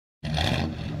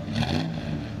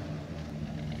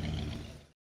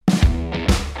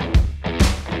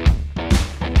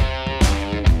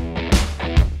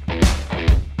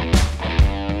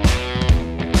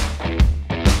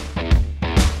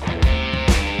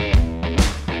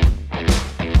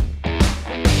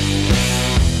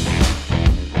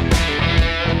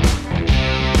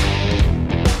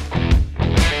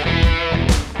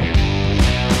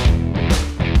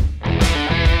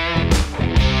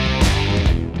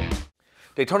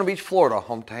Daytona Beach, Florida,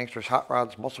 home to Hanksters Hot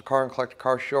Rods, Muscle Car and Collector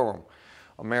Car Showroom.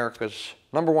 America's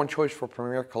 #1 choice for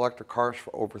premier collector cars for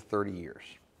over 30 years.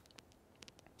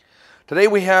 Today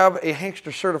we have a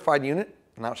Hankster certified unit,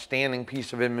 an outstanding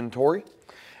piece of inventory.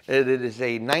 It is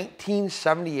a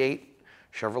 1978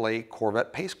 Chevrolet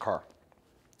Corvette pace car,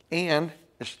 and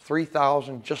it's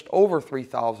 3,000, just over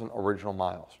 3,000 original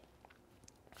miles.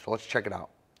 So let's check it out.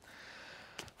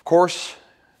 Of course,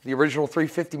 the original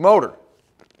 350 motor.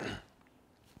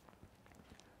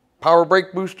 Power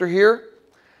brake booster here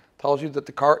tells you that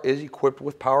the car is equipped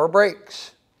with power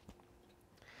brakes.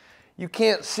 You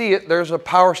can't see it. There's a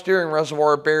power steering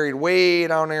reservoir buried way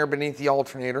down there beneath the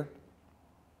alternator.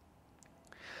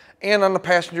 And on the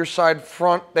passenger side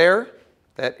front there,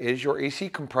 that is your AC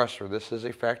compressor. This is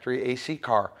a factory AC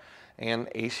car, and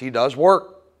AC does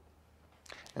work.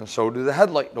 And so do the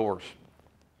headlight doors.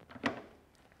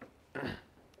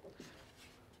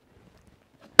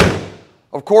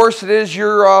 Of course, it is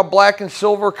your black and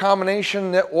silver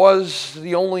combination that was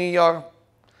the only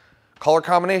color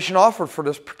combination offered for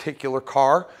this particular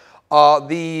car.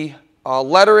 The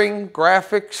lettering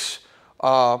graphics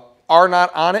are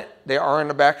not on it. They are in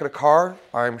the back of the car.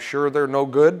 I'm sure they're no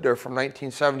good. They're from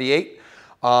 1978.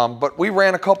 But we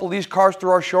ran a couple of these cars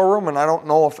through our showroom, and I don't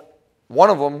know if one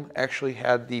of them actually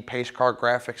had the pace car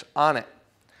graphics on it.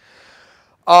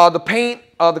 The paint,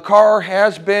 the car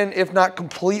has been, if not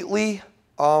completely,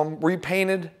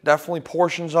 repainted. Definitely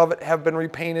portions of it have been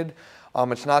repainted.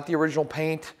 It's not the original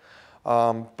paint,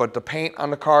 but the paint on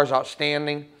the car is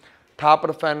outstanding. Top of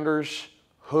the fenders,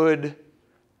 hood,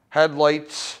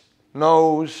 headlights,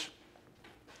 nose,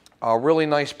 really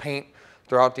nice paint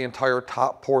throughout the entire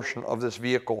top portion of this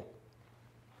vehicle.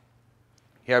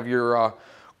 You have your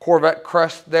Corvette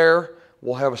crest there.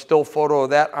 We'll have a still photo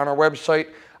of that on our website.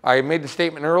 I made the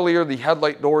statement earlier, the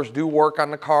headlight doors do work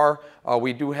on the car.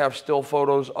 We do have still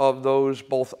photos of those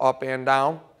both up and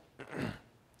down.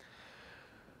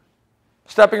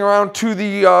 Stepping around to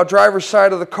the driver's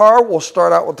side of the car, we'll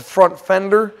start out with the front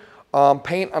fender.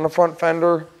 Paint on the front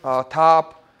fender,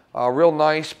 top, real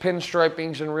nice.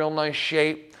 Pinstriping's in real nice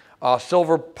shape.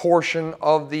 Silver portion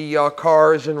of the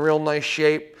car is in real nice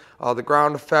shape. The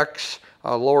ground effects,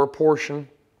 lower portion.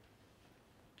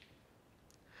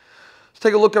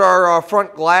 Take a look at our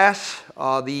front glass.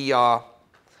 The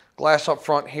glass up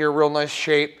front here, real nice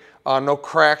shape. No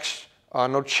cracks,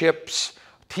 no chips.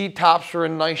 T-tops are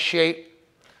in nice shape,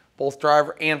 both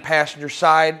driver and passenger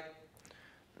side.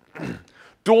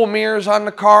 Dual mirrors on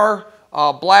the car,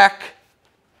 black.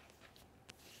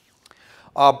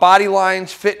 Body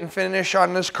lines, fit and finish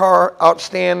on this car,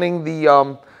 outstanding.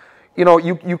 The you know,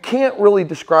 you can't really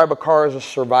describe a car as a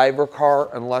survivor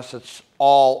car unless it's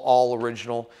all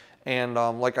original. And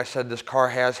like I said, this car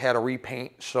has had a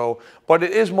repaint, but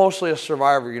it is mostly a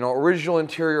survivor. You know, original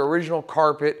interior, original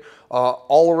carpet,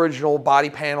 all original body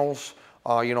panels,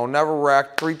 you know, never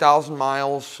wrecked, 3,000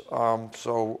 miles.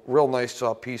 So real nice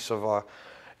piece of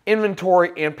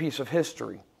inventory and piece of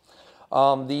history.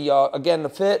 Again, the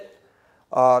fit,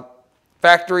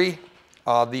 factory,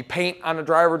 the paint on the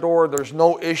driver door, there's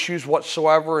no issues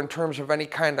whatsoever in terms of any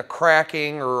kind of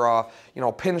cracking or, you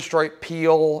know, pinstripe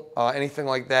peel, anything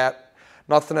like that.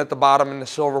 Nothing at the bottom in the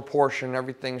silver portion.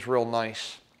 Everything's real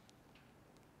nice.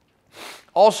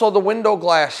 Also, the window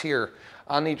glass here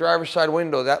on the driver's side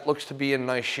window, that looks to be in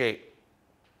nice shape.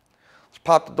 Let's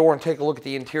pop the door and take a look at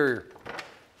the interior.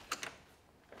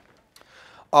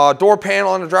 Door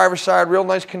panel on the driver's side, real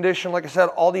nice condition. Like I said,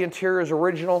 all the interior is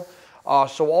original.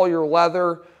 So all your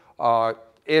leather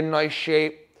in nice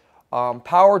shape.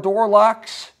 Power door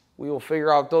locks, we will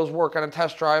figure out those work on a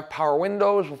test drive. Power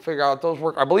windows, we'll figure out those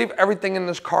work. I believe everything in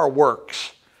this car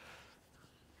works.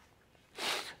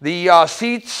 The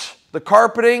seats, the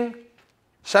carpeting,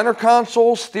 center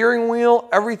console, steering wheel,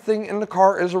 everything in the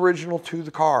car is original to the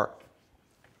car.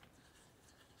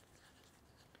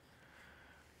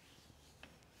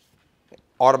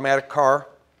 Automatic car.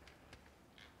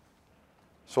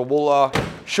 So we'll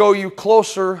show you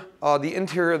closer the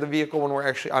interior of the vehicle when we're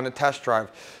actually on a test drive.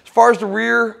 As far as the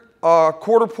rear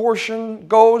quarter portion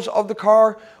goes of the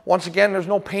car, once again, there's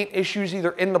no paint issues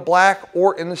either in the black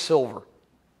or in the silver.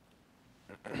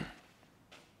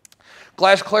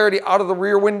 Glass clarity out of the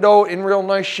rear window in real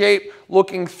nice shape.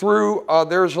 Looking through,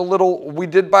 there's a little, we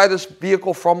did buy this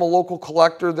vehicle from a local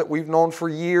collector that we've known for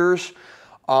years.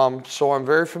 So I'm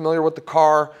very familiar with the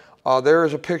car. There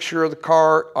is a picture of the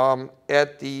car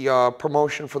at the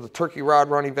promotion for the Turkey Rod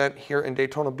Run event here in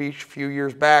Daytona Beach a few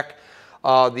years back.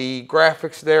 The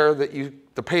graphics there,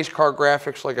 the pace car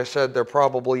graphics, like I said, they're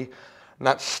probably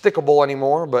not stickable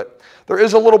anymore, but there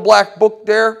is a little black book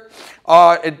there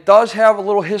It does have a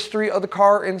little history of the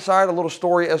car inside, a little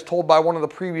story as told by one of the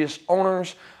previous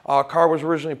owners. Car was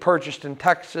originally purchased in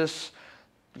Texas,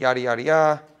 yada,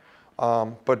 yada,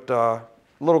 yada.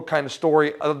 Little kind of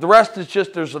story. The rest is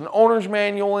just, there's an owner's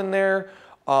manual in there.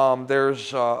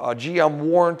 There's a GM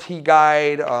warranty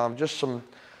guide, just some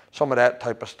of that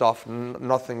type of stuff.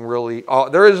 Nothing really.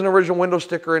 There is an original window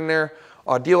sticker in there,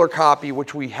 a dealer copy,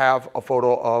 which we have a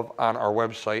photo of on our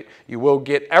website. You will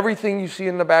get everything you see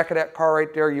in the back of that car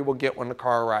right there, you will get when the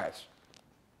car arrives.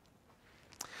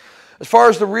 As far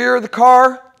as the rear of the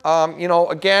car, you know,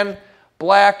 again,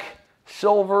 black,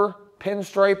 silver,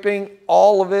 pinstriping,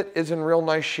 all of it is in real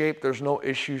nice shape. There's no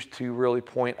issues to really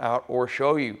point out or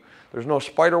show you. There's no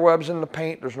spider webs in the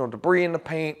paint. There's no debris in the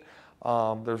paint.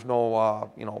 There's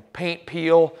no, you know, paint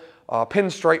peel,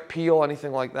 pinstripe peel,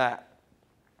 anything like that.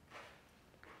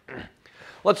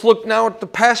 Let's look now at the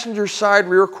passenger side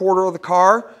rear quarter of the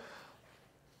car.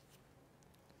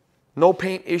 No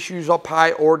paint issues up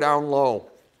high or down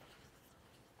low.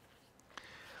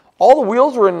 All the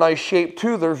wheels are in nice shape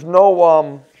too. There's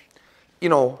no, you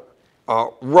know,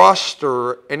 rust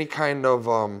or any kind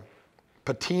of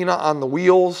patina on the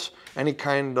wheels, any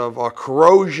kind of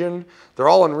corrosion. They're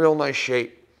all in real nice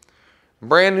shape.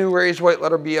 Brand new raised white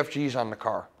letter BFGs on the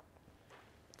car.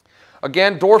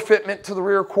 Again, door fitment to the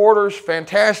rear quarters,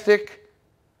 fantastic.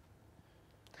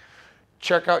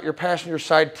 Check out your passenger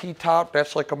side T-top.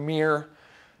 That's like a mirror.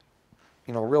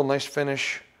 You know, real nice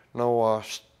finish. No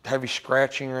heavy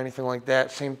scratching or anything like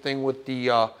that. Same thing with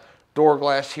the door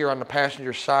glass here on the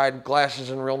passenger side. Glass is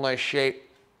in real nice shape.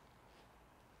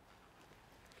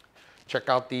 Check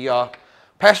out the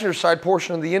passenger side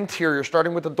portion of the interior,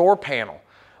 starting with the door panel.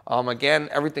 Again,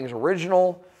 everything's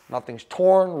original. Nothing's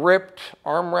torn, ripped.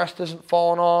 Armrest isn't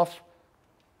falling off.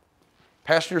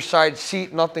 Passenger side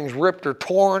seat, nothing's ripped or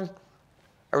torn.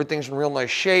 Everything's in real nice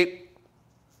shape.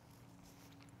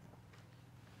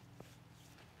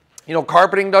 You know,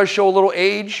 carpeting does show a little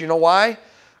age. You know why?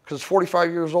 Because it's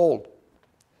 45 years old.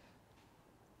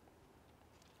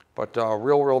 But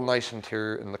real nice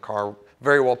interior in the car.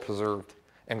 Very well preserved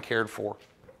and cared for.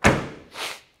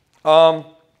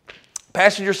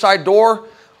 Passenger side door,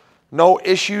 no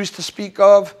issues to speak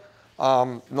of.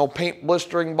 No paint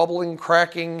blistering, bubbling,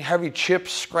 cracking, heavy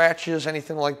chips, scratches,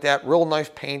 anything like that. Real nice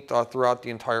paint throughout the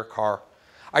entire car.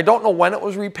 I don't know when it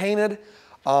was repainted.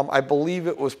 I believe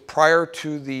it was prior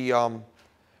to the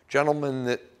gentleman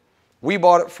that we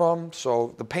bought it from.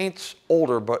 So the paint's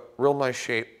older, but real nice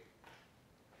shape.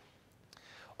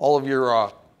 All of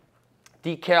your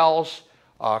decals,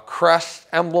 crests,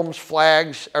 emblems,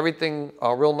 flags, everything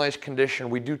real nice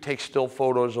condition. We do take still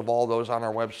photos of all those on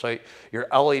our website. Your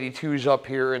L82s up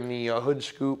here in the hood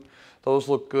scoop, those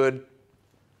look good.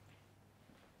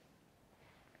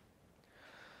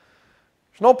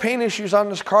 There's no paint issues on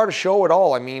this car to show at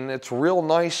all. I mean, it's real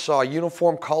nice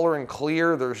uniform color and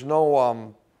clear. There's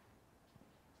no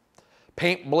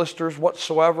paint blisters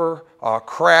whatsoever,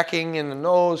 cracking in the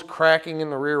nose, cracking in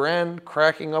the rear end,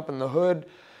 cracking up in the hood.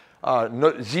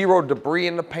 Zero debris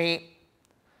in the paint.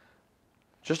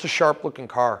 Just a sharp looking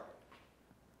car.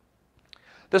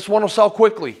 This one will sell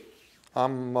quickly.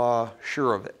 I'm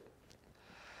sure of it.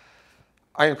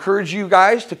 I encourage you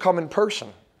guys to come in person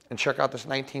and check out this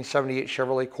 1978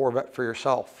 Chevrolet Corvette for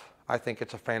yourself. I think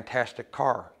it's a fantastic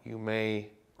car. You may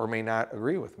or may not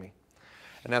agree with me.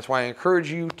 And that's why I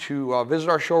encourage you to visit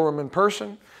our showroom in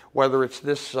person, whether it's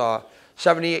this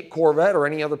 78 Corvette or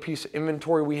any other piece of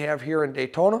inventory we have here in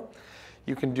Daytona.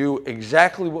 You can do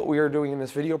exactly what we are doing in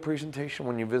this video presentation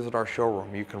when you visit our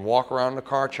showroom. You can walk around the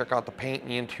car, check out the paint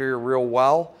and the interior real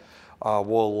well.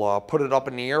 We'll put it up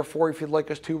in the air for you if you'd like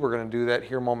us to. We're going to do that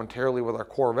here momentarily with our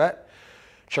Corvette.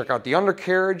 Check out the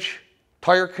undercarriage,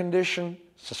 tire condition,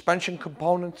 suspension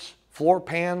components, floor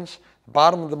pans, the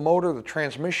bottom of the motor, the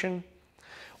transmission.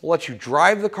 We'll let you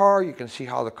drive the car. You can see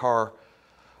how the car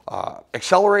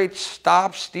accelerates,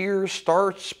 stops, steers,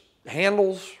 starts,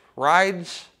 handles,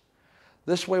 rides.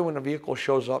 This way, when the vehicle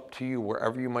shows up to you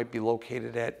wherever you might be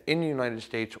located at in the United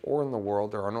States or in the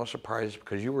world, there are no surprises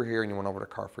because you were here and you went over the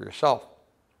car for yourself.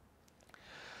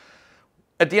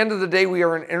 At the end of the day, we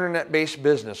are an internet-based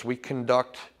business. We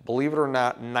conduct, believe it or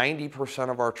not, 90%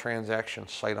 of our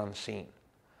transactions sight unseen.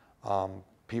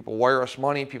 People wire us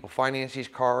money, people finance these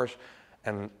cars,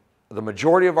 and the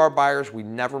majority of our buyers, we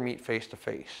never meet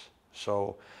face-to-face.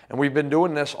 And we've been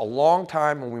doing this a long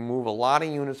time, and we move a lot of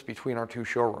units between our two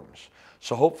showrooms.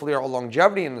 So hopefully our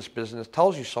longevity in this business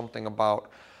tells you something about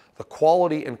the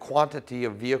quality and quantity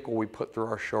of vehicle we put through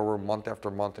our showroom month after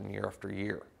month and year after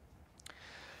year.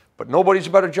 But nobody's a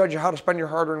better judge of how to spend your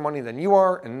hard-earned money than you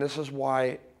are, and this is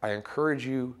why I encourage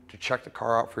you to check the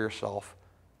car out for yourself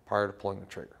prior to pulling the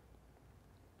trigger.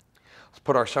 Let's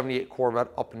put our 78 Corvette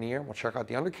up in the air. We'll check out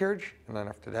the undercarriage, and then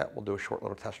after that, we'll do a short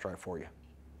little test drive for you.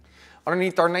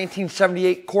 Underneath our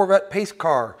 1978 Corvette pace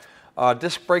car,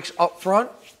 disc brakes up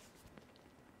front.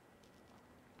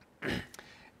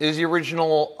 Is the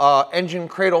original engine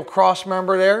cradle cross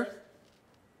member there.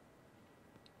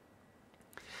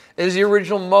 Is the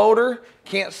original motor.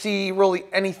 Can't see really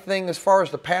anything as far as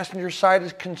the passenger side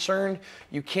is concerned.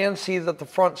 You can see that the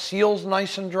front seal's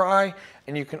nice and dry,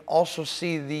 and you can also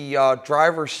see the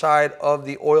driver's side of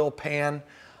the oil pan.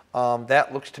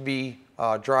 That looks to be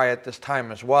dry at this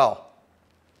time as well.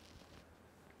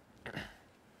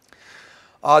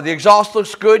 The exhaust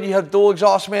looks good. You have dual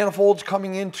exhaust manifolds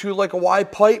coming into like a Y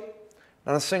pipe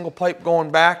and a single pipe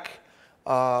going back.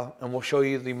 And we'll show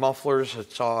you the mufflers.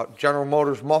 It's General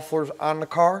Motors mufflers on the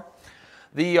car.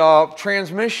 The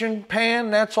transmission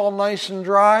pan, that's all nice and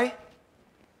dry.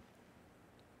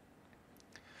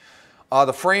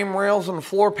 The frame rails and the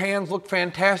floor pans look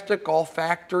fantastic, all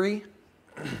factory.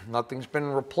 Nothing's been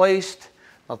replaced.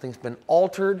 Nothing's been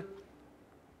altered.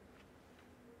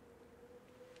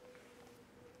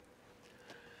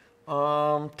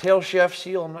 Tail shaft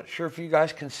seal, I'm not sure if you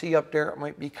guys can see up there. It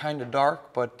might be kind of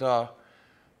dark, but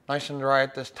nice and dry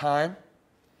at this time.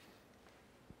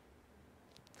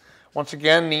 Once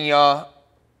again, the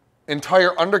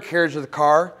entire undercarriage of the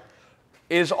car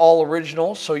is all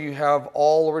original, so you have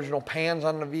all original pans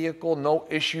on the vehicle, no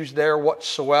issues there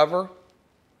whatsoever.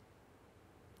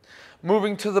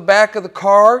 Moving to the back of the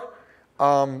car,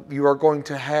 you are going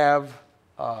to have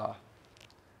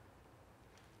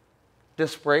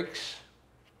disc brakes,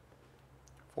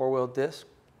 four-wheel disc.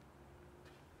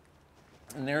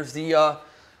 And there's the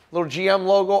little GM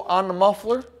logo on the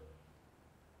muffler.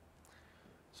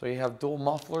 So you have dual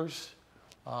mufflers.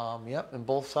 Yep, and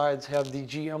both sides have the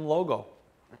GM logo.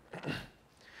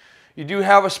 You do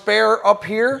have a spare up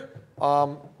here.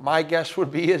 My guess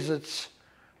would be is it's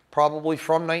probably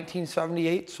from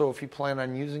 1978, so if you plan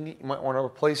on using it, you might want to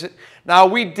replace it. Now,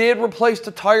 we did replace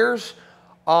the tires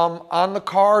on the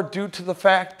car due to the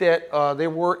fact that they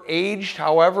were aged.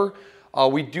 However,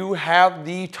 we do have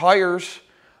the tires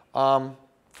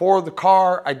for the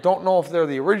car. I don't know if they're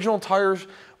the original tires,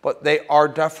 but they are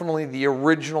definitely the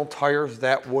original tires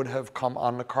that would have come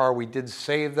on the car. We did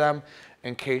save them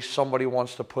in case somebody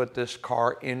wants to put this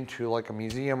car into like a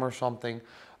museum or something.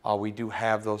 We do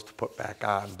have those to put back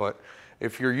on. But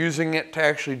if you're using it to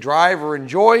actually drive or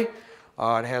enjoy,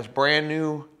 it has brand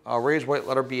new raised white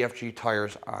letter BFG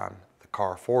tires on the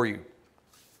car for you.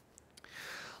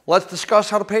 Let's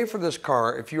discuss how to pay for this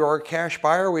car. If you are a cash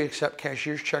buyer, we accept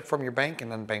cashier's check from your bank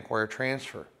and then bank wire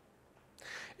transfer.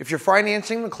 If you're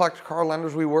financing, the collector car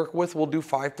lenders we work with will do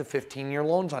 5 to 15-year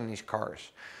loans on these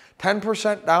cars.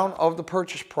 10% down of the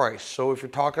purchase price. So if you're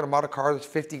talking about a car that's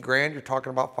 50 grand, you're talking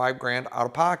about 5 grand out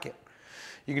of pocket.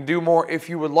 You can do more if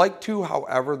you would like to.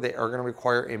 However, they are going to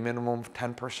require a minimum of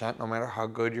 10% no matter how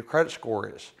good your credit score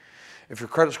is. If your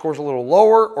credit score is a little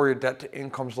lower or your debt to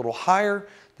income is a little higher,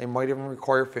 they might even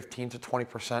require 15 to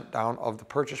 20% down of the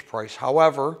purchase price.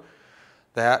 However,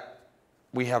 that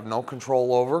we have no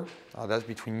control over. That's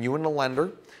between you and the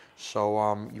lender.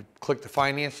 So you click the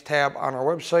finance tab on our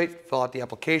website, fill out the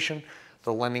application.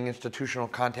 The lending institution will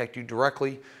contact you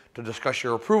directly to discuss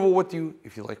your approval with you.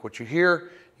 If you like what you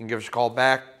hear, you can give us a call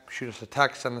back, shoot us a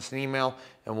text, send us an email,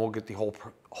 and we'll get the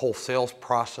whole sales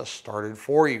process started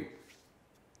for you.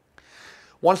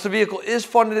 Once the vehicle is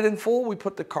funded in full, we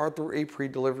put the car through a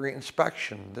pre-delivery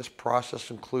inspection. This process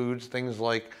includes things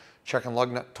like checking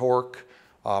lug nut torque,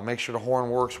 make sure the horn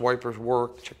works, wipers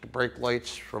work, check the brake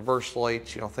lights, reverse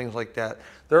lights, things like that.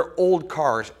 They're old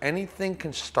cars. Anything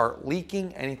can start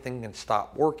leaking, anything can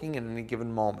stop working at any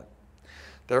given moment.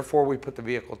 Therefore, we put the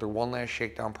vehicle through one last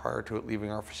shakedown prior to it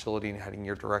leaving our facility and heading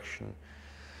your direction.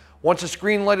 Once it's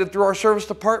green lighted through our service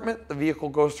department, the vehicle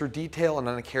goes through detail and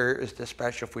then the carrier is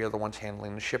dispatched if we are the ones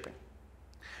handling the shipping.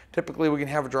 Typically, we can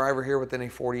have a driver here within a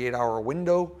 48-hour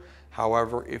window.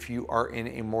 However, if you are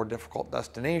in a more difficult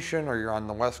destination or you're on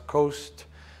the West Coast,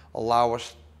 allow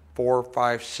us 4,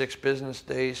 5, 6 business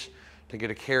days to get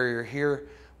a carrier here.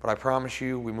 But I promise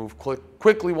you, we move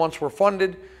quickly once we're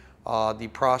funded. The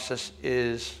process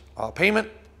is payment,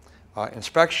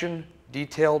 inspection,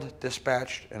 detailed,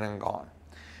 dispatched, and then gone.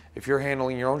 If you're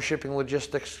handling your own shipping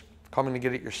logistics, coming to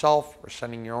get it yourself, or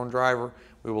sending your own driver,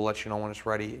 we will let you know when it's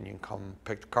ready and you can come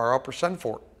pick the car up or send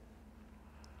for it.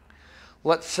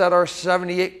 Let's set our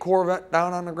 78 Corvette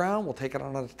down on the ground. We'll take it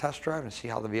on a test drive and see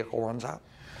how the vehicle runs out.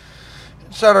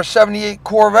 Set our 78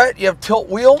 Corvette, you have tilt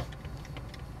wheel.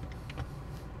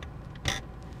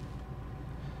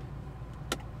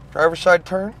 Driver's side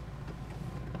turn.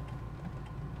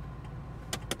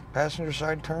 Passenger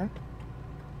side turn.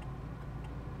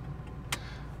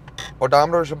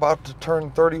 Odometer is about to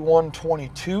turn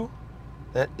 3122.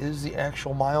 That is the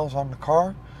actual miles on the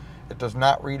car. It does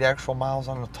not read actual miles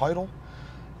on the title.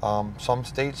 Some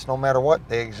states, no matter what,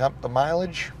 they exempt the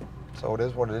mileage. So it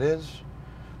is what it is.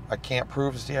 I can't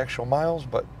prove it's the actual miles,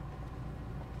 but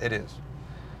it is.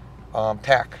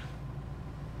 Tack.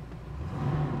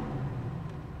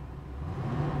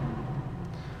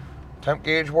 Temp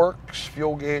gauge works,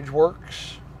 fuel gauge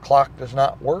works, clock does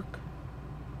not work.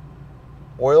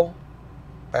 Oil,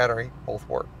 battery, both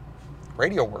work.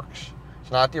 Radio works. It's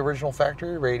not the original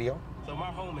factory radio. So my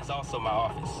home is also my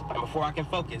office. And before I can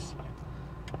focus.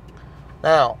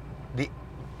 Now, I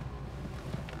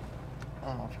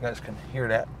don't know if you guys can hear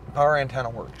that. Power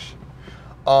antenna works.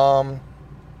 The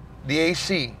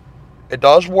AC, it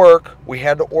does work. We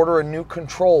had to order a new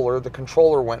controller. The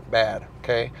controller went bad,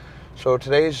 okay? So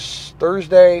today's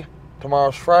Thursday,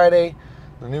 tomorrow's Friday.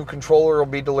 The new controller will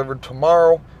be delivered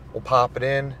tomorrow. We'll pop it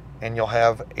in and you'll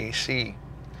have AC.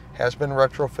 Has been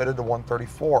retrofitted to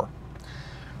 134.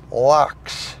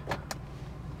 Locks.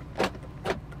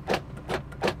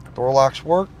 Door locks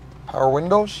work. Power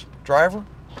windows. Driver.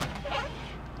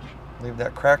 Leave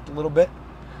that cracked a little bit.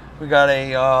 We got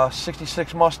a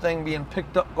 66 Mustang being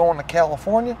picked up going to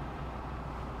California.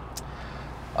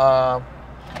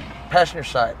 Passenger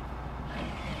side.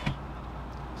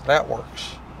 So that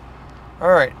works. All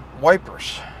right,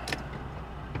 wipers.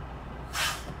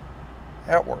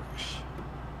 That works.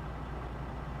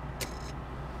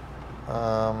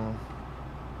 I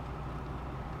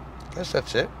guess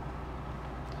that's it.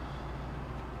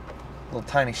 Little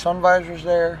tiny sun visors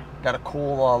there. Got a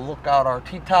cool lookout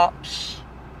RT tops.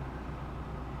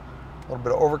 A little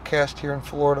bit of overcast here in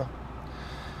Florida.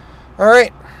 All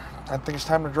right, I think it's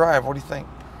time to drive. What do you think?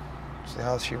 See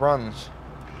how she runs.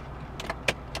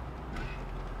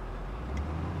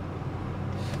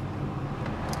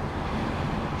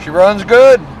 She runs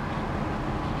good.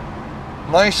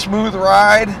 Nice smooth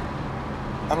ride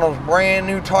on those brand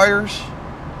new tires.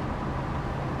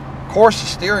 Of course, the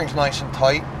steering's nice and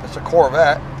tight. It's a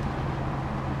Corvette.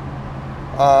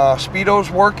 Speedo's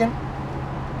working.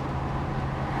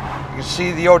 You can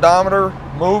see the odometer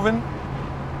moving.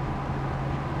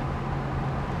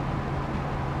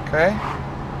 Okay.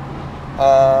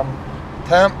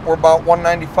 Temp, we're about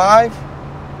 195.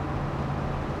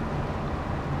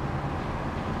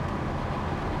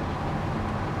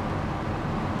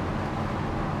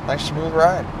 Nice smooth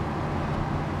ride.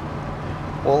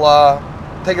 We'll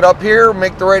take it up here,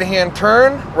 make the right hand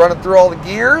turn, run it through all the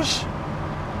gears.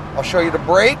 I'll show you the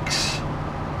brakes.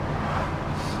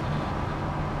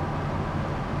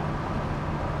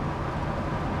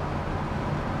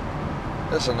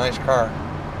 This is a nice car.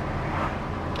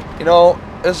 You know,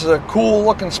 this is a cool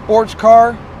looking sports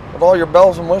car with all your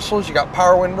bells and whistles. You got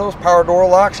power windows, power door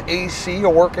locks, AC, a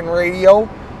working radio,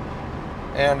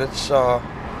 and it's a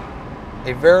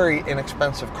very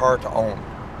inexpensive car to own.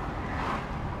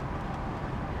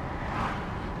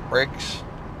 Brakes,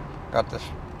 got this,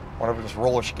 whatever this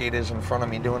roller skate is in front of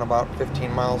me, doing about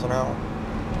 15 miles an hour.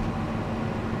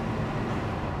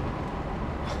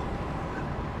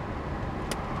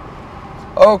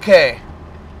 Okay,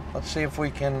 let's see if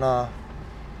we can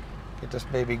get this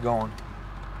baby going.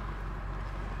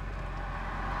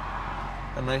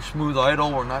 A nice smooth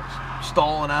idle, we're not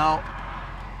stalling out.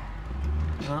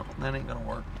 No, that ain't gonna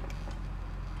work.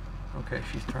 Okay,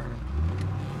 she's turning.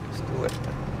 Let's do it.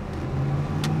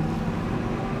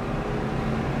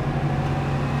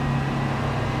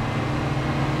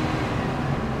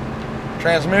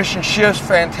 Transmission shifts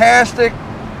fantastic.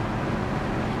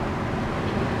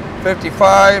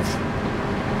 55,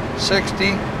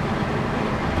 60.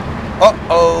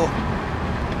 Uh-oh.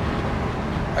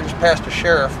 I just passed a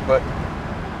sheriff, but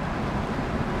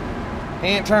he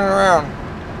ain't turning around.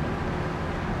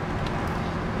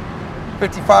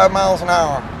 55 miles an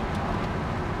hour.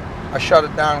 I shut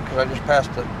it down because I just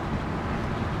passed the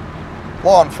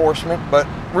law enforcement, but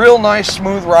real nice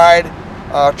smooth ride.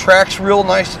 Track's real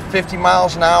nice at 50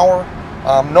 miles an hour.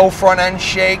 No front end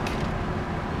shake.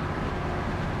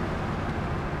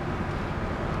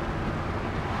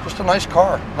 Just a nice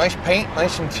car. Nice paint,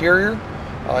 nice interior.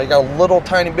 You got a little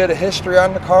tiny bit of history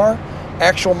on the car.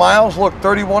 Actual miles, look,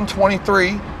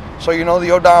 3123. So you know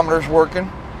the odometer's working.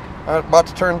 About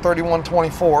to turn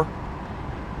 3124.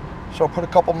 So I'll put a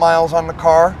couple miles on the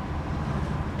car.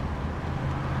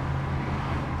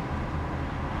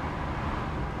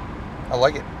 I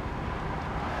like it.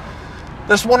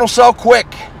 This one will sell quick.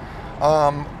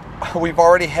 we've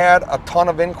already had a ton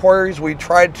of inquiries. We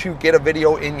tried to get a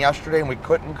video in yesterday and we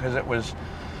couldn't because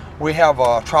we have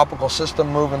a tropical system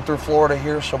moving through Florida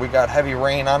here, so we got heavy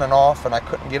rain on and off, and I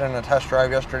couldn't get in a test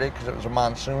drive yesterday because it was a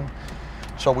monsoon.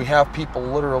 So we have people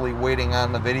literally waiting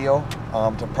on the video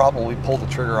to probably pull the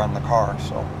trigger on the car.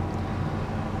 So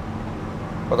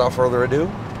without further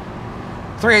ado,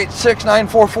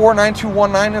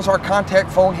 386-944-9219 is our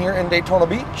contact phone here in Daytona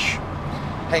Beach.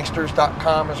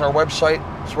 Hanksters.com is our website.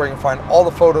 It's where you can find all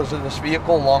the photos of this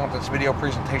vehicle along with this video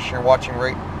presentation you're watching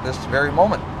right this very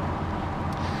moment.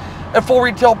 At full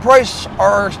retail price,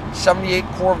 our 78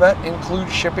 Corvette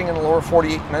includes shipping in the lower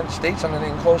 48 United States on an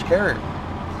enclosed carrier.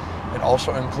 It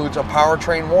also includes a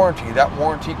powertrain warranty. That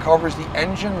warranty covers the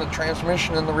engine, the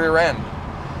transmission, and the rear end.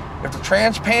 If the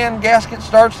transpan gasket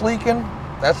starts leaking,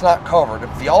 that's not covered.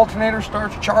 If the alternator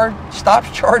stops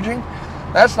charging,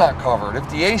 that's not covered. If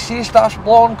the AC stops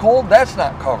blowing cold, that's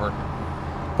not covered.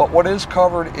 But what is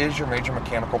covered is your major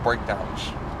mechanical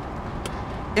breakdowns.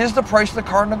 Is the price of the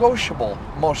car negotiable?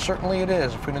 Most certainly it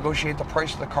is. If we negotiate the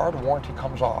price of the car, the warranty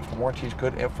comes off. The warranty is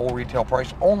good at full retail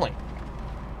price only.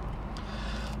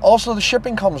 Also, the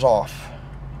shipping comes off.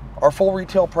 Our full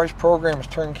retail price program is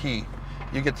turnkey.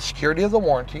 You get the security of the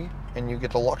warranty, and you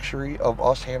get the luxury of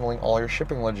us handling all your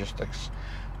shipping logistics.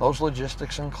 Those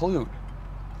logistics include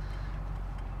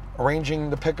arranging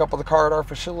the pickup of the car at our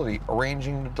facility,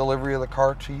 arranging the delivery of the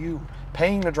car to you,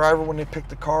 paying the driver when they pick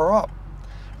the car up,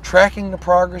 tracking the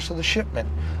progress of the shipment,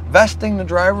 vesting the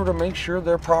driver to make sure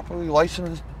they're properly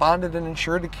licensed, bonded, and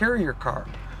insured to carry your car.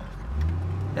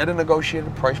 At a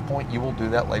negotiated price point, you will do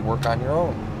that legwork on your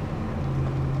own.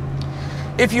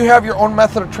 If you have your own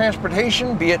method of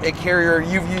transportation, be it a carrier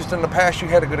you've used in the past you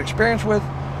had a good experience with,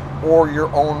 or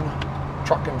your own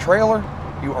truck and trailer,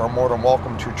 you are more than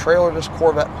welcome to trailer this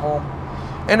Corvette home.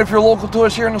 And if you're local to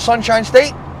us here in the Sunshine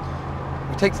State,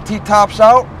 we take the T-tops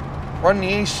out, run the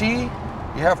AC,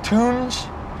 you have tunes,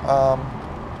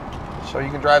 so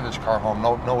you can drive this car home,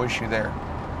 no issue there.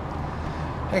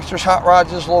 Hanksters Hot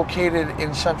Rods is located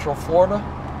in Central Florida,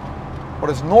 what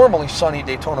is normally sunny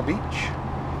Daytona Beach.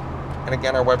 And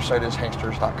again, our website is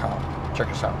hanksters.com. Check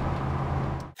us out.